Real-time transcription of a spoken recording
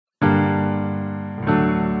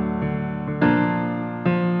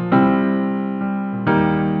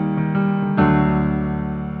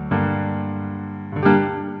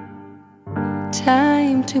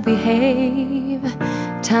time to behave,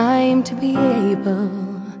 time to be able,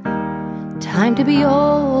 time to be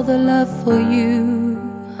all the love for you.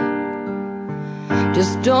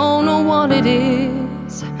 Just don't know what it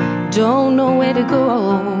is, don't know where to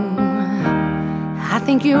go. I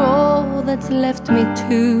think you're all that's left me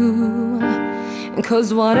to.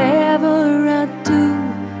 'Cause whatever I do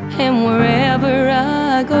and wherever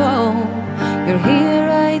I go, you're here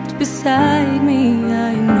right beside me.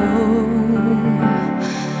 I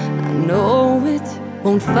know it,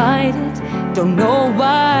 won't fight it, don't know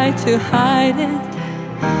why to hide it,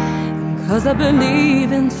 'cause I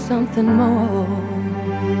believe in something more.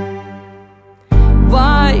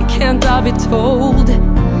 Why can't I be told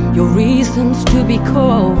your reasons to be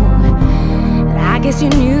cold? I guess you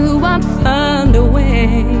knew I'd find a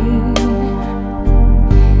way.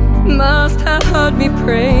 Must have heard me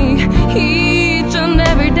pray each and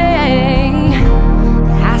every day.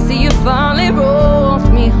 I see you finally brought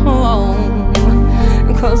me home.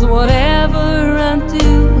 'Cause whatever I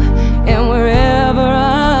do and wherever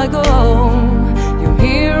I go, you're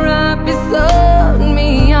here right beside me.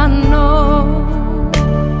 I know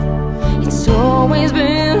it's always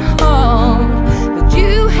been hard, but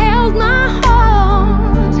you held my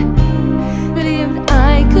heart, believed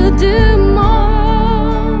I could do more.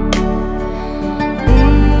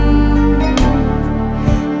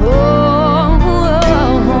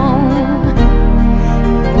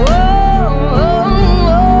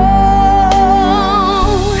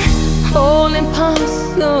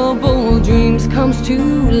 Dreams comes to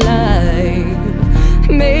life.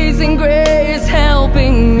 Amazing grace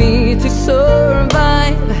helping me to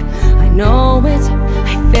survive. I know it,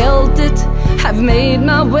 I felt it, I've made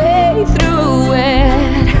my way through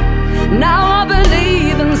it. Now I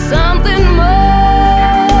believe in something more.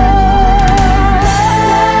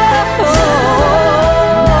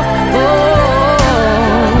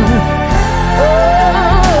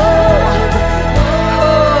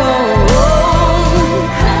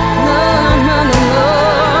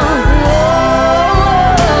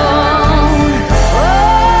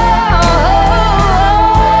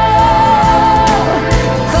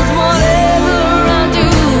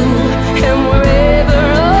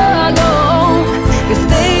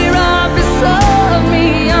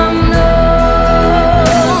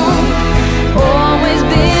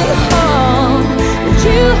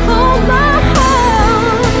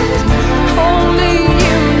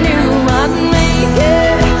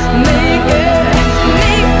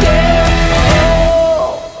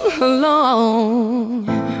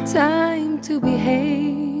 Time to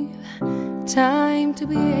behave, time to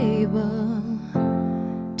be able,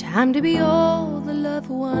 time to be all the love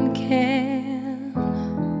one can.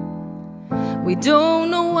 We don't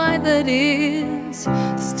know why that is,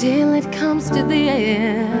 still it comes to the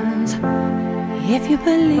end. If you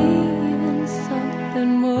believe